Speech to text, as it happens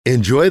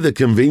Enjoy the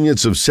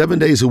convenience of 7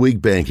 days a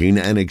week banking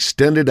and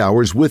extended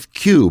hours with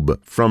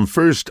Cube from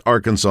First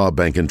Arkansas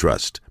Bank and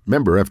Trust.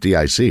 Member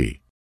FDIC.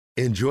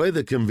 Enjoy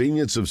the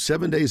convenience of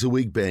 7 days a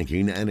week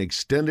banking and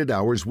extended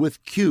hours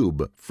with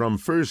Cube from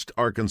First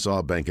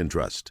Arkansas Bank and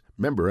Trust.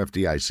 Member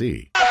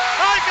FDIC.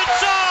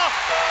 Arkansas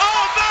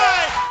all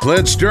day!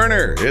 Clint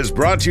Stoerner is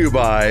brought to you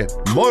by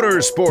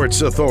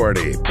Motorsports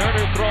Authority.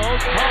 Stoerner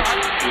throws,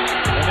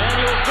 caught.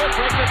 Emmanuel Cook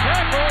breaks the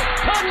tackle.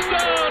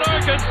 Touchdown,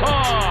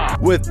 Arkansas!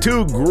 With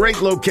two great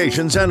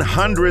locations and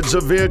hundreds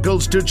of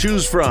vehicles to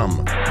choose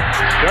from.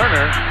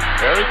 Stoerner,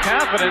 very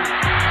confident.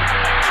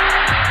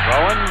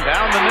 Throwing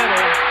down the middle.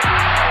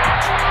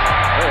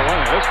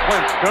 Hey, this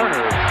Clint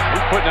Stoerner,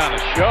 he's putting on a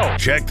show.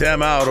 Check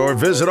them out or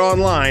visit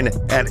online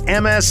at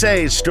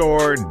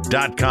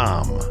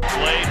msastore.com.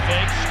 Play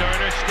fake,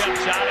 Stoerner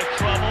steps out of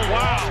trouble.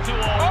 Wow. To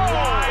a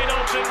wide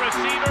open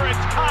receiver.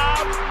 It's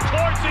Cobb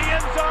towards the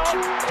end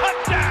zone.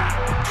 Touchdown!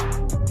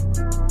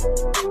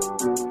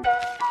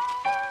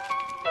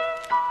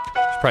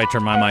 Probably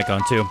turn my mic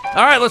on, too.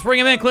 All right, let's bring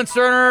him in. Clint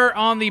Stoerner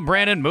on the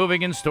Brandon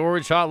Moving and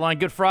Storage Hotline.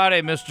 Good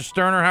Friday, Mr.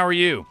 Stoerner. How are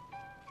you?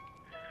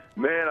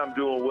 Man, I'm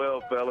doing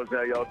well, fellas.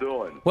 How y'all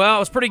doing? Well, it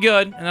was pretty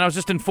good, and then I was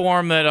just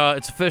informed that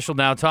it's official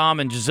now. Tom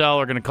and Giselle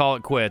are going to call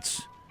it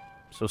quits.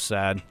 So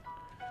sad.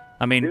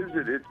 I mean, Is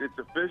it? It's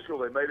official.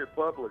 They made it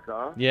public,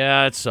 huh?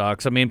 yeah, it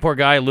sucks. I mean, poor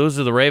guy loses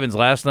to the Ravens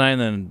last night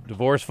and then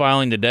divorce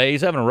filing today.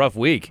 He's having a rough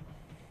week.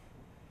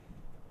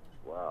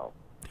 Wow.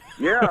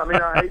 Yeah, I mean,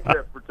 I hate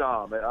that for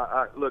Tom.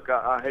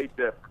 I hate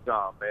that for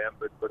Tom, man.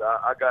 But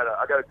I got a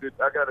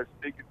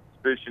sneaking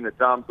suspicion that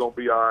Tom's gonna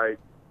be all right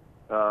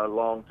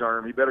long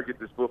term. He better get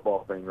this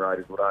football thing right.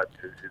 Is what I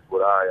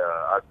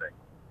think.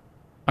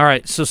 All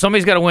right, so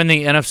somebody's got to win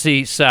the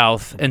NFC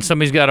South, and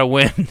somebody's got to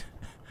win.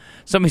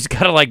 Somebody's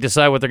got to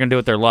decide what they're going to do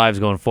with their lives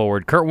going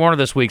forward. Kurt Warner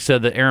this week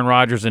said that Aaron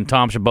Rodgers and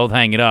Tom should both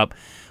hang it up.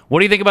 What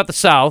do you think about the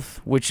South,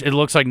 which it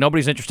looks like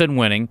nobody's interested in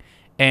winning,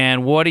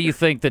 and what do you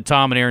think that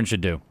Tom and Aaron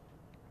should do?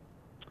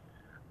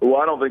 Well,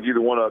 I don't think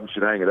either one of them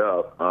should hang it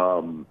up.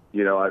 I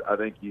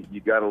think you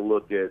got to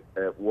look at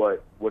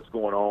what's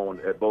going on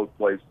at both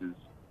places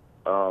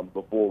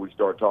before we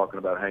start talking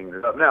about hanging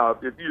it up. Now,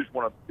 if we just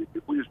want to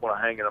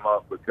hang them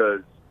up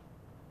because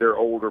they're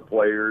older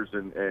players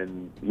and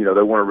they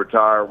want to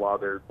retire while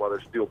they're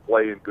still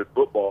playing good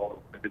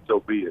football, then so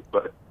be it.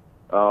 But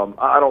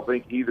I don't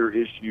think either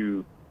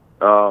issue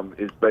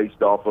is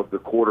based off of the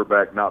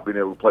quarterback not being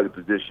able to play the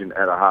position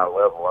at a high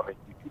level. I mean,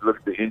 if you look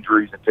at the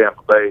injuries in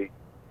Tampa Bay,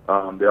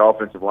 their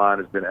offensive line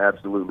has been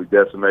absolutely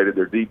decimated.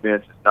 Their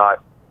defense is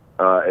not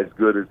as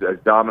good as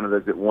dominant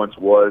as it once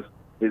was.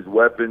 His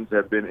weapons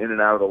have been in and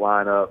out of the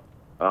lineup,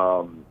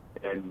 and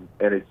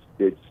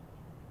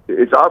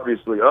it's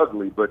obviously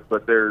ugly. But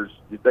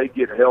if they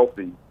get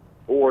healthy,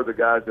 or the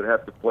guys that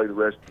have to play the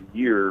rest of the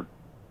year,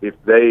 if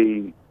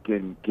they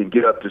can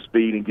get up to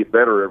speed and get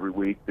better every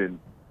week, then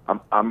I'm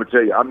gonna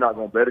tell you, I'm not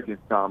gonna bet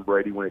against Tom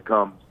Brady when it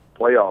comes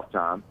playoff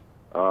time.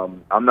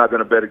 I'm not going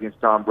to bet against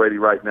Tom Brady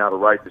right now to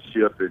right the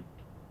ship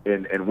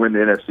and win the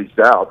NFC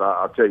South.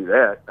 I'll tell you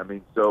that. I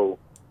mean, so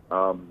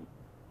I'm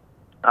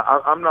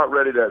not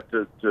ready to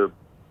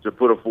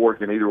put a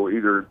fork in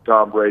either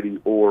Tom Brady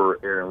or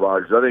Aaron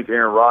Rodgers. I think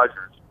Aaron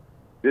Rodgers,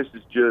 this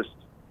is just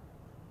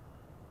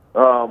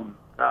I'll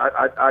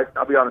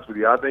be honest with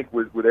you. I think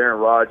with Aaron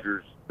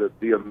Rodgers,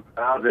 the amount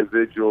of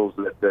individuals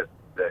that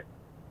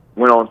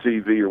went on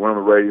TV or went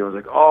on the radio and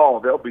was like, "Oh,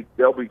 they'll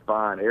be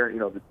fine." Aaron,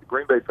 the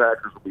Green Bay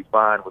Packers will be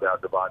fine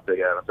without Davante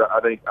Adams. I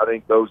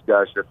think those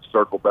guys should have to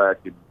circle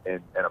back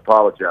and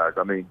apologize.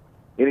 I mean,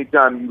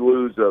 anytime you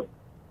lose a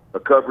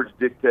coverage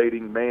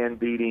dictating, man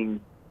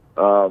beating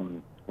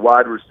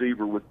wide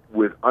receiver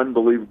with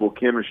unbelievable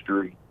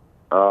chemistry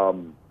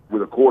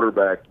with a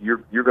quarterback,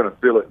 you're going to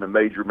feel it in a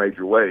major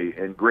way.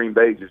 And Green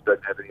Bay just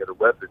doesn't have any other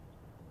weapons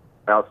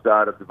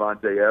outside of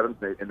Davante Adams,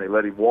 and they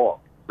let him walk.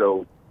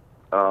 So.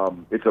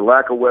 It's a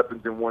lack of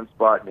weapons in one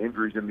spot and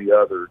injuries in the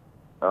other.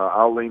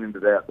 I'll lean into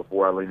that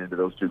before I lean into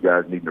those two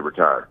guys needing to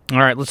retire. All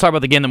right, let's talk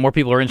about the game that more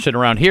people are interested in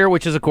around here,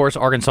 which is, of course,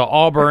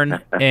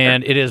 Arkansas-Auburn,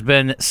 and it has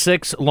been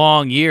 6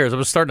 long years. I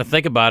was starting to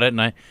think about it,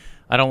 and I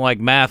don't like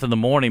math in the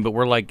morning, but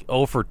we're like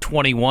 0 for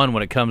 21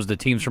 when it comes to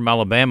teams from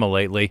Alabama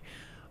lately.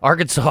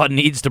 Arkansas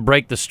needs to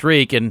break the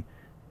streak, and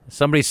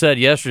somebody said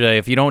yesterday,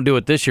 if you don't do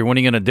it this year, when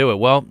are you going to do it?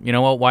 Well, you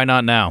know what? Why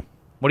not now?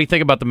 What do you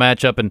think about the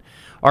matchup and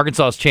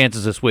Arkansas's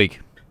chances this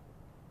week?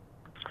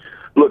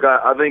 Look,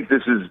 I think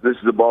this is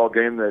a ball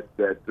game that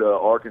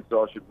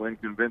Arkansas should win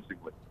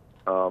convincingly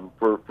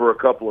for a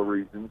couple of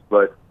reasons.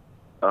 But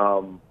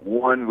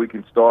one, we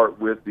can start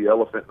with the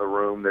elephant in the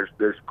room.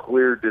 There's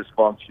clear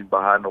dysfunction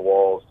behind the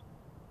walls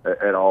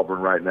at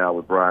Auburn right now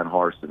with Brian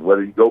Harsin.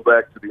 Whether you go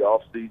back to the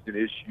off-season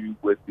issue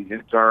with the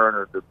intern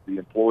or the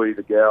employee,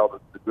 the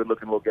gal, the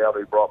good-looking little gal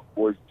they brought from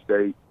Boise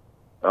State,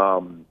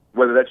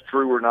 whether that's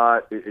true or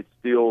not, it's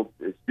still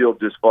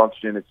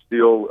dysfunction. It's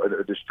still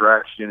a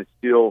distraction. It's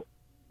still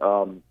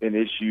an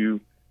issue.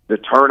 The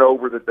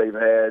turnover that they've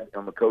had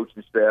on the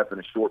coaching staff in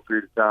a short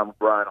period of time with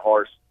Brian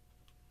Harsin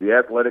The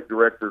athletic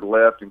director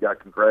left and got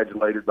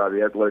congratulated by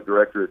the athletic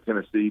director at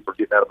Tennessee for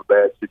getting out of a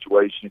bad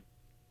situation.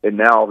 And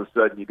now all of a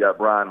sudden you got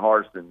Brian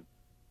Harsin,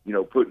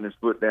 putting his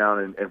foot down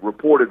and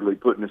reportedly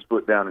putting his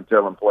foot down and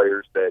telling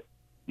players that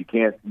you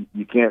can't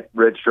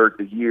redshirt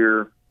the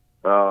year.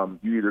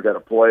 You either got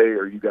to play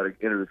or you got to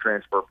enter the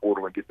transfer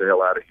portal and get the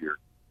hell out of here.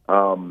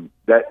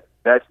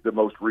 That's the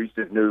most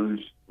recent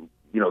news,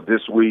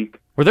 this week.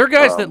 Were there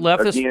guys that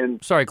left again,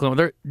 this? Sorry,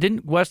 Clint.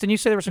 Didn't Weston? You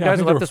say there were some guys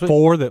that left this week? There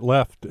were 4 that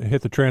left,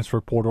 hit the transfer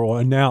portal,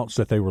 announced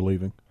that they were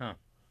leaving. Huh.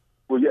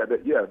 Well, yeah.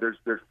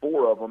 There's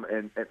 4 of them,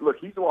 and look,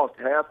 he's lost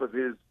half of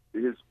his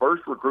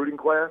first recruiting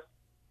class.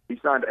 He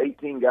signed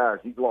 18 guys.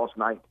 He's lost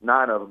 9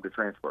 of them to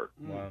transfer.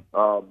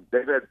 Wow.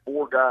 They've had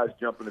 4 guys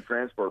jump in the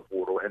transfer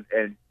portal,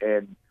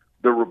 and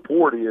the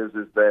report is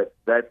that,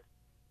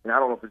 and I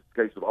don't know if it's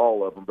the case with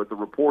all of them, but the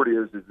report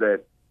is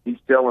that he's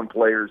telling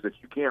players that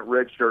you can't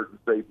redshirt and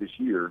save this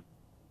year.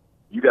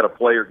 You got to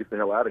play or get the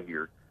hell out of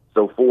here.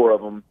 So 4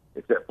 of them,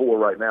 it's at 4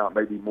 right now. It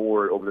may be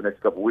more over the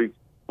next couple of weeks.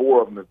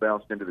 4 of them have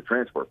bounced into the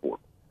transfer portal.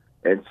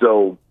 And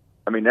so,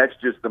 I mean, that's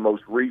just the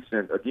most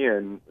recent.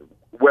 Again,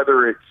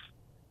 whether it's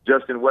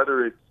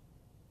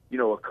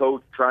a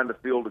coach trying to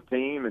field a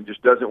team and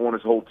just doesn't want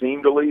his whole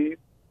team to leave,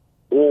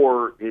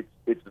 or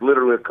it's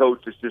literally a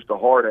coach that's just a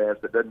hard ass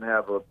that doesn't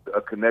have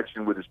a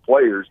connection with his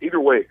players. Either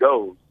way it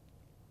goes,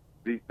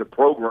 the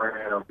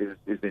program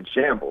is in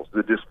shambles.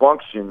 The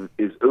dysfunction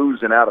is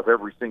oozing out of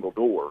every single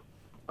door,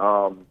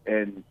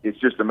 and it's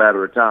just a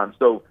matter of time.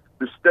 So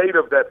the state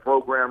of that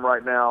program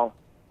right now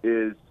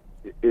is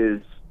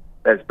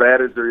as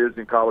bad as there is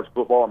in college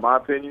football, in my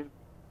opinion.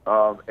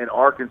 And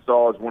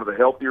Arkansas is one of the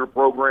healthier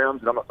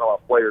programs, and I'm not talking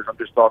about players. I'm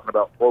just talking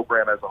about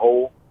program as a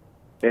whole.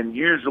 And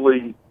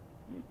usually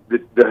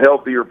the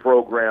healthier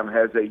program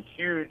has a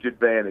huge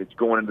advantage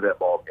going into that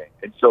ball game.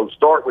 And so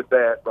start with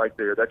that right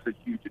there. That's a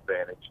huge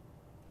advantage.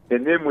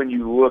 And then when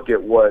you look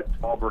at what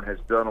Auburn has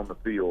done on the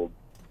field,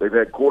 they've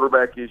had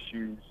quarterback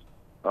issues.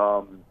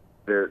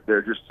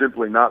 They're just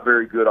simply not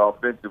very good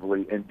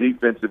offensively, and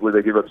defensively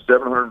they give up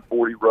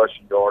 740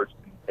 rushing yards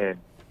and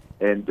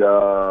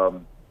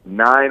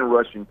 9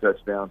 rushing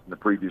touchdowns in the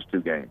previous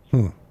 2 games.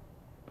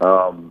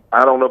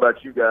 I don't know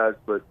about you guys,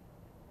 but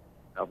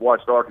I've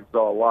watched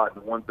Arkansas a lot,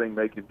 and the one thing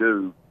they can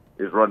do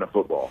is run the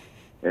football.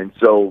 And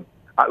so,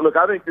 I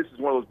think this is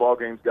one of those ball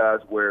games, guys,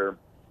 where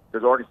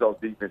because Arkansas's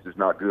defense is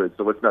not good,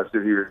 so let's not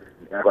sit here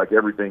and act like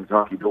everything's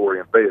hunky-dory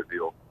in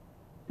Fayetteville.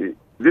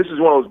 This is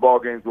one of those ball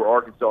games where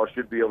Arkansas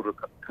should be able to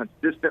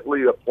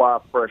consistently apply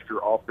pressure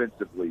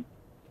offensively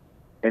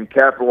and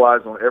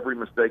capitalize on every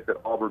mistake that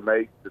Auburn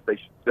makes, that they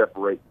should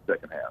separate in the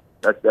second half.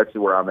 That's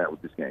where I'm at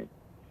with this game.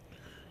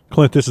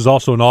 Clint, this is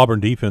also an Auburn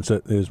defense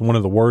that is one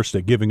of the worst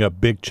at giving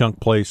up big chunk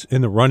plays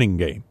in the running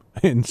game.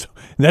 And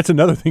that's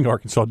another thing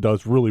Arkansas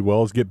does really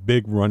well is get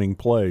big running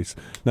plays,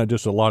 not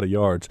just a lot of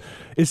yards.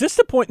 Is this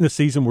the point in the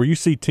season where you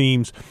see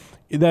teams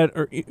that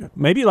are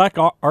maybe like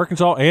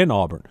Arkansas and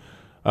Auburn,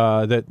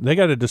 that they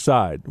got to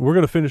decide, we're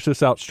going to finish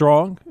this out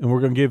strong and we're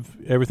going to give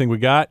everything we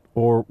got,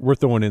 or we're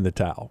throwing in the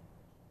towel?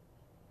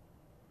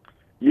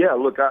 Yeah,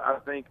 look, I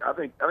think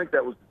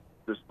that was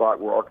the spot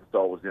where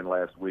Arkansas was in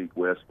last week,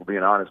 Wes, for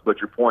being honest. But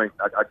your point,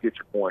 I get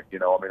your point.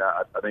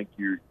 I think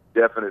you're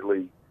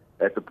definitely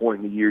at the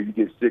point in the year you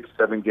get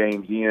 6-7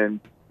 games in.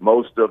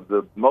 Most of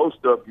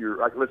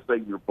your, let's say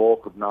your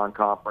bulk of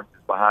non-conference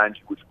is behind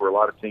you, which for a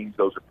lot of teams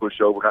those are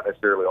pushover. Not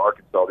necessarily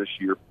Arkansas this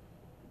year.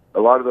 A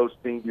lot of those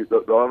teams,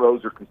 a lot of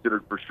those are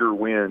considered for sure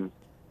wins.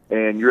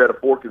 And you're at a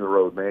fork in the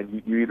road,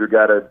 man. You either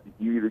gotta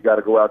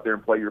go out there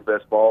and play your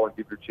best ball and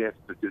give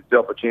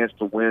yourself a chance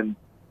to win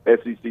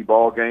SEC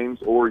ball games,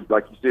 or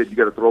like you said, you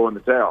got to throw in the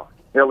towel.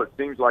 Hell, it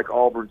seems like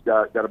Auburn's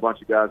got a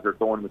bunch of guys that are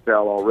throwing in the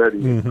towel already.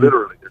 Mm-hmm.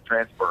 Literally, they're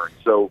transferring.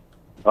 So,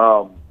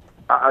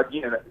 I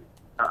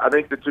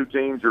think the 2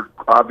 teams are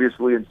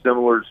obviously in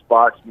similar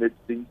spots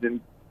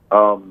mid-season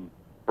from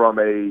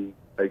a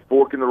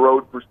fork in the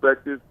road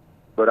perspective.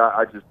 But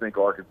I just think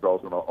Arkansas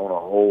is on a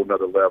whole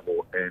nother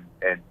level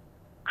and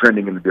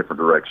trending in a different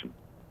direction.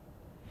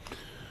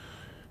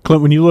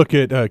 Clint, when you look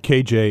at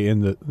KJ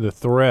and the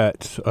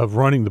threat of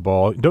running the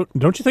ball,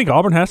 don't you think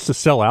Auburn has to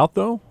sell out,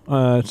 though?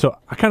 So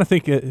I kind of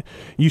think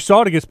you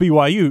saw it against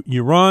BYU.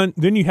 You run,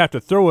 then you have to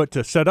throw it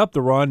to set up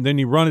the run, then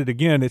you run it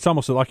again. It's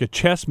almost like a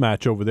chess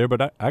match over there.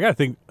 But I got to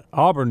think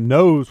Auburn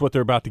knows what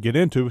they're about to get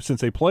into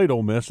since they played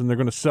Ole Miss, and they're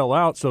going to sell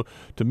out. So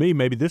to me,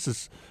 maybe this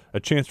is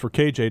a chance for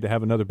KJ to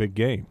have another big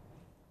game.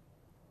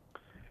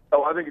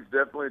 Oh, I think it's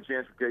definitely a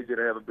chance for KJ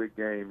to have a big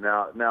game.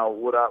 Now,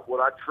 what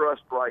I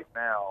trust right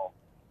now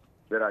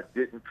that I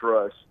didn't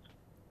trust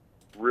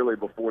really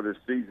before this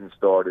season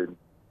started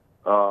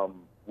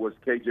was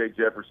KJ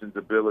Jefferson's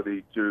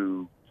ability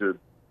to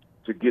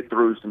get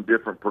through some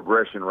different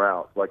progression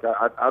routes. Like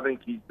I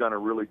think he's done a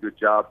really good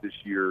job this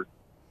year.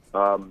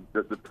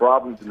 The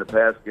problems in the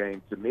pass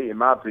game, to me, in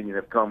my opinion,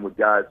 have come with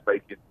guys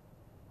making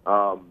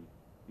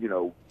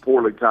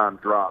poorly timed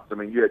drops. I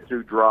mean, you had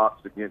 2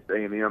 drops against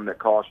A&M that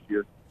cost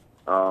you.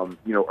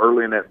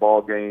 Early in that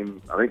ball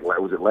game, I think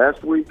was it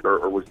last week it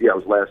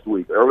was last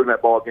week. Early in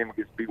that ball game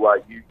against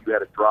BYU, you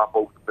had a drop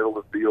over the middle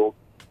of the field.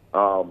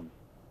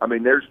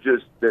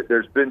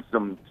 There's been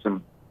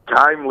some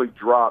timely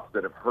drops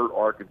that have hurt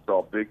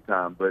Arkansas big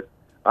time, but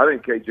I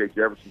think KJ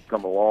Jefferson's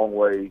come a long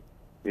way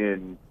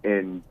in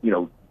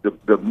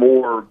the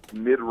more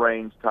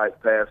mid-range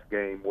type pass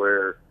game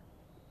where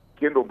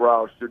Kendall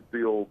Browse should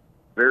feel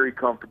very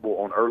comfortable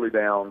on early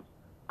downs,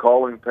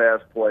 calling pass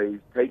plays,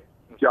 taking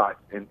shots,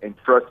 and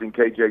trusting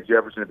KJ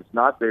Jefferson. If it's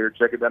not there,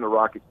 check it down to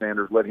Rocket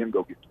Sanders, let him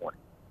go get 20.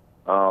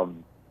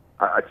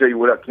 I tell you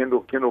what,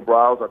 Kendall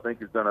Browse, I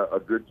think, has done a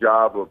good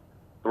job of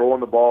throwing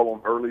the ball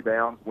on early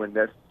downs when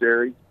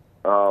necessary,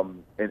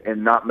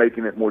 and not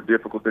making it more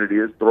difficult than it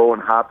is,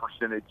 throwing high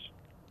percentage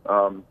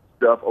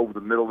stuff over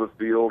the middle of the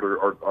field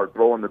or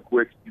throwing the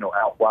quicks,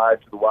 out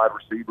wide to the wide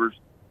receivers.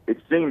 It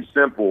seems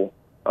simple,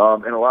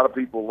 and a lot of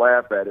people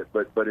laugh at it,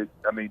 but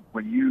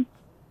when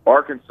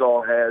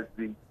Arkansas has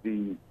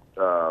the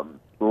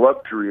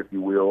luxury, if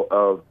you will,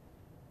 of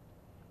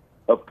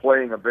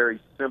playing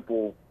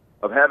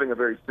having a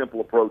very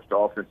simple approach to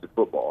offensive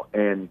football.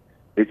 And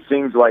it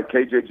seems like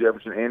KJ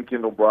Jefferson and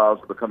Kendall Browse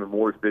are becoming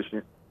more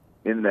efficient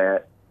in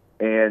that.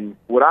 And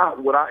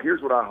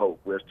here's what I hope,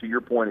 Wes, to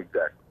your point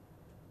exactly.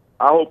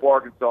 I hope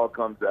Arkansas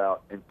comes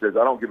out and says,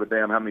 I don't give a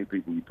damn how many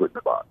people you put in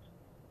the box.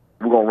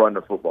 We're going to run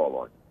the football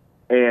on you.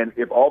 And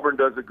if Auburn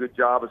does a good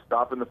job of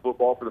stopping the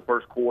football for the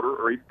first quarter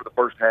or even for the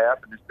first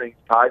half and this thing's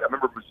tight, I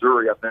remember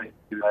Missouri, I think,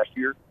 last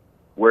year,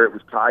 where it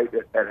was tight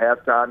at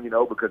halftime,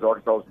 because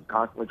Arkansas was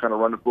constantly trying to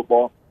run the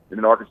football. And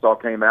then Arkansas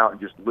came out and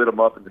just lit them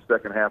up in the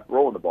second half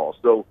throwing the ball.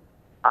 So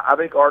I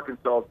think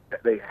Arkansas,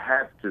 they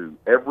have to,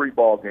 every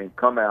ball game,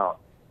 come out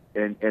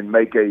and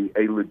make a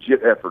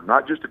legit effort,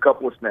 not just a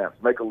couple of snaps,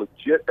 make a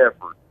legit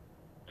effort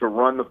to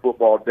run the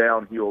football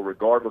downhill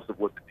regardless of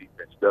what the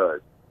defense does.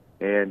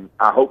 And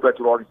I hope that's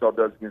what Arkansas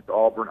does against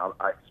Auburn.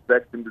 I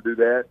expect them to do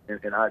that,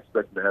 and I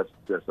expect them to have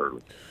success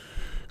early.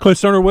 Clint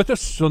Stoerner with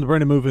us on the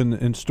Brandon Move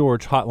and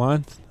Storage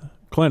Hotline.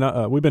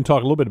 Clint, we've been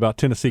talking a little bit about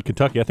Tennessee,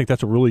 Kentucky. I think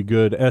that's a really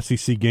good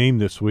SEC game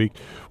this week.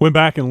 Went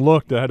back and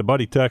looked. I had a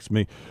buddy text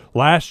me.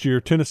 Last year,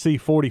 Tennessee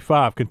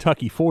 45,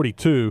 Kentucky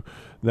 42.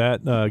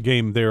 That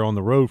game there on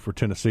the road for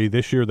Tennessee.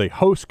 This year they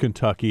host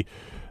Kentucky.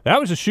 That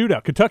was a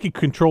shootout. Kentucky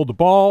controlled the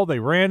ball. They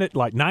ran it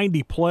like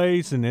 90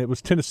 plays, and it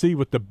was Tennessee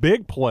with the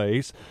big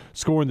plays,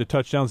 scoring the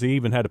touchdowns. They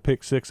even had a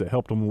pick six that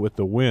helped them with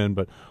the win.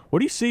 But what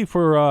do you see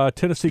for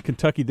Tennessee,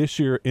 Kentucky this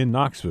year in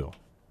Knoxville?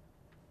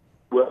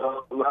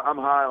 Well, I'm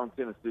high on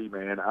Tennessee,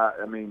 man.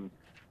 I mean,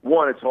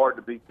 one, it's hard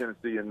to beat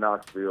Tennessee in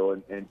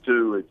Knoxville, and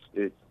two,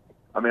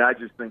 I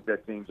just think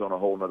that team's on a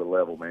whole nother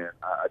level, man.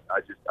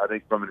 I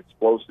think from an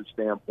explosive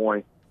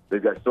standpoint,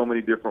 they've got so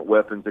many different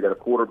weapons. They got a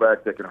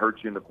quarterback that can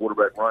hurt you in the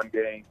quarterback run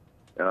game.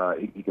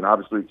 He can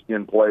obviously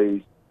extend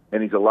plays,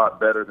 and he's a lot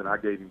better than I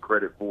gave him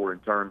credit for in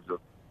terms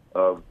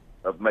of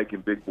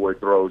making big boy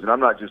throws. And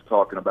I'm not just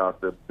talking about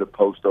the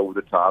post over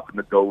the top and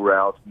the go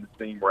routes and the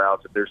seam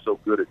routes that they're so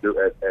good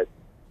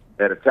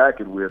at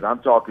attacking with. I'm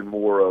talking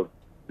more of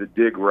the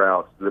dig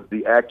routes,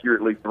 the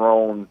accurately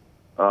thrown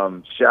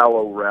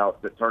shallow routes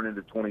that turn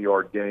into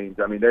 20-yard gains.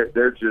 I mean,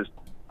 they're just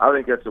 – I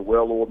think that's a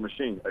well-oiled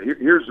machine.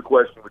 Here's the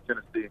question with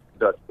Tennessee and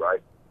Kentucky,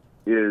 right,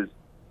 is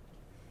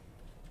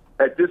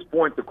at this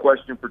point the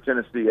question for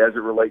Tennessee as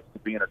it relates to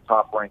being a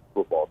top-ranked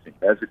football team,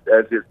 as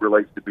it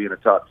relates to being a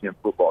top 10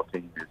 football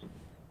team is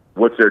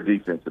what's their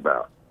defense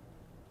about?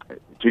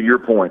 To your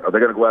point, are they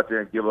going to go out there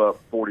and give up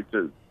 42?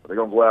 Are they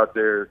going to go out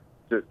there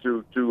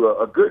to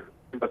a good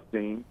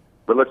team?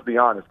 But let's be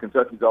honest,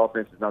 Kentucky's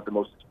offense is not the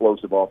most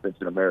explosive offense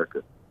in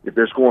America. If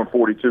they're scoring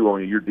 42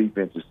 on you, your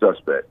defense is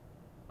suspect.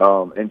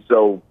 And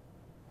so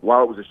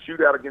while it was a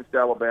shootout against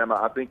Alabama,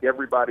 I think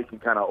everybody can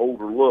kind of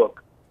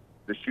overlook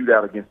the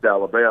shootout against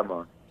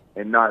Alabama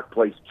and not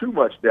place too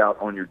much doubt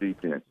on your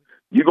defense.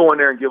 You go in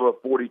there and give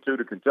up 42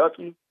 to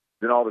Kentucky,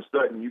 then all of a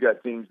sudden you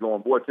got teams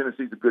going, boy,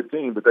 Tennessee's a good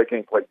team, but they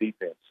can't play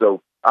defense.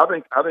 So I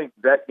think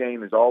that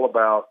game is all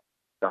about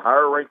the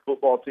higher-ranked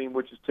football team,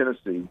 which is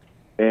Tennessee,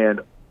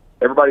 and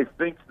everybody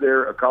thinks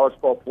they're a college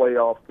football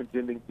playoff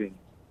contending team.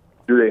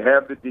 Do they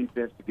have the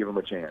defense to give them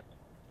a chance?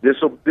 This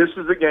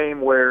is a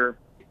game where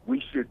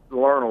we should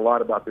learn a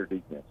lot about their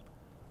defense.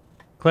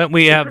 Clint,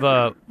 we have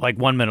like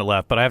 1 minute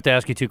left, but I have to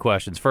ask you two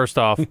questions. First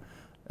off,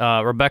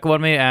 Rebecca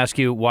wanted me to ask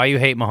you why you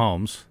hate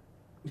Mahomes.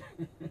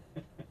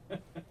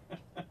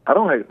 I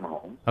don't hate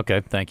Mahomes.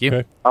 Okay, thank you.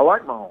 Okay. I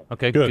like Mahomes.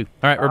 Okay, good.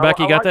 All right,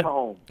 Rebecca, you got that?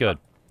 Mahomes. Good.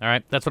 All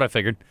right, that's what I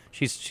figured.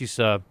 She's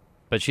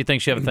but she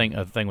thinks she have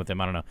a thing with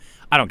him. I don't know.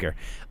 I don't care.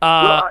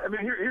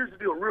 Here's the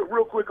deal.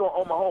 Real quick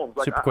on Mahomes.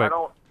 Like, super quick.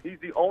 He's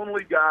the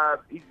only guy.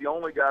 He's the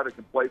only guy that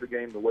can play the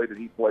game the way that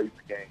he plays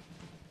the game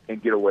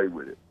and get away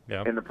with it.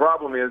 Yeah. And the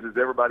problem is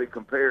everybody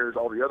compares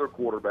all the other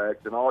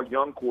quarterbacks, and all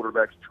young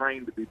quarterbacks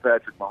trained to be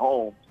Patrick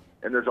Mahomes,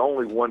 and there's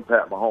only one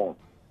Pat Mahomes.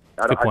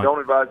 I don't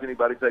advise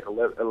anybody to take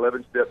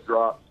 11-step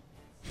drops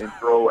and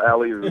throw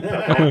alley-oops.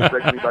 I don't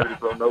expect anybody to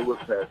throw no-look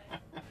passes.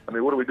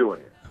 What are we doing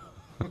here?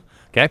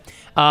 Okay.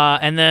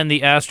 And then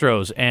the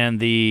Astros and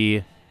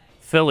the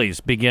Phillies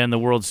begin the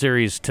World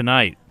Series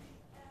tonight.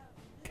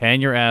 Can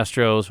your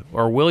Astros,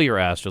 or will your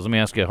Astros, let me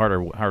ask you a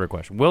harder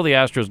question. Will the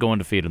Astros go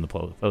undefeated in the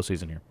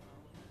postseason here?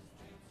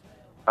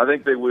 I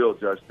think they will,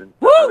 Justin.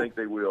 Woo! I think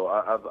they will.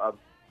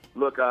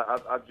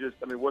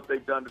 What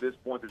they've done to this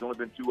point, there's only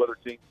been 2 other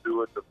teams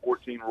do it, the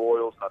 14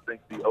 Royals, and I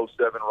think the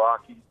 07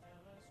 Rockies.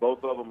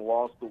 Both of them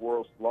lost in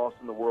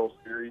the World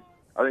Series.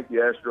 I think the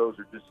Astros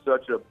are just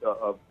such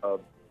a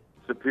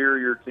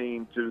superior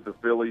team to the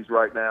Phillies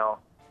right now.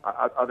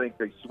 I think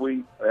they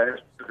sweep. The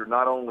Astros are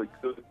not only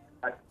good,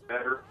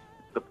 better.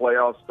 The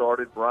playoffs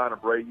started. Brian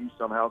Abreu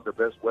somehow is their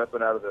best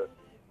weapon out of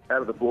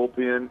the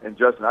bullpen. And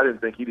Justin, I didn't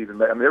think he'd even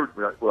make. Let me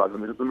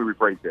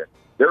rephrase that.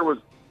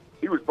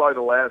 He was probably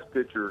the last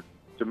pitcher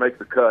to make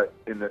the cut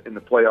in the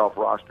playoff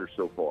roster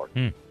so far,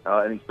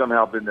 and he's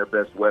somehow been their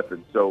best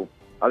weapon. So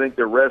I think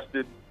they're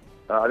rested.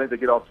 I think they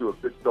get off to a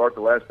good start.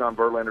 The last time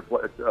Verlander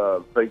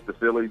faced the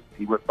Phillies,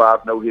 he went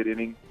 5 no-hit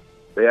innings.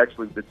 They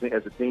actually,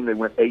 as a team, they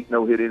went 8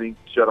 no-hit innings,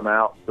 shut them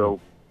out. So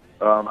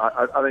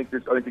I think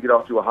they get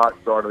off to a hot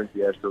start. I think the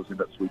Astros end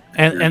up sweeping.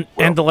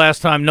 And the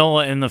last time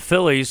Nola and the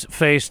Phillies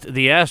faced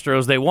the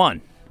Astros, they won.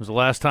 It was the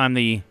last time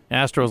the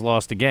Astros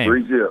lost a game.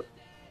 3-0.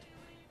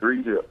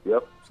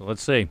 Yep. So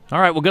let's see. All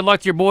right. Well, good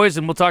luck to your boys,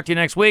 and we'll talk to you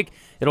next week.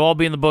 It'll all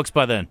be in the books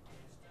by then.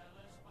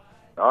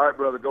 All right,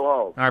 brother. Go home.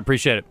 All right.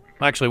 Appreciate it.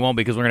 Actually, it won't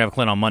be because we're going to have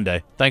Clint on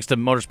Monday. Thanks to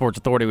Motorsports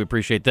Authority. We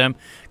appreciate them.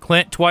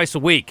 Clint, twice a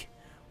week.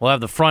 We'll have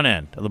the front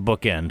end of the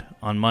bookend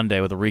on Monday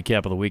with a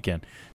recap of the weekend.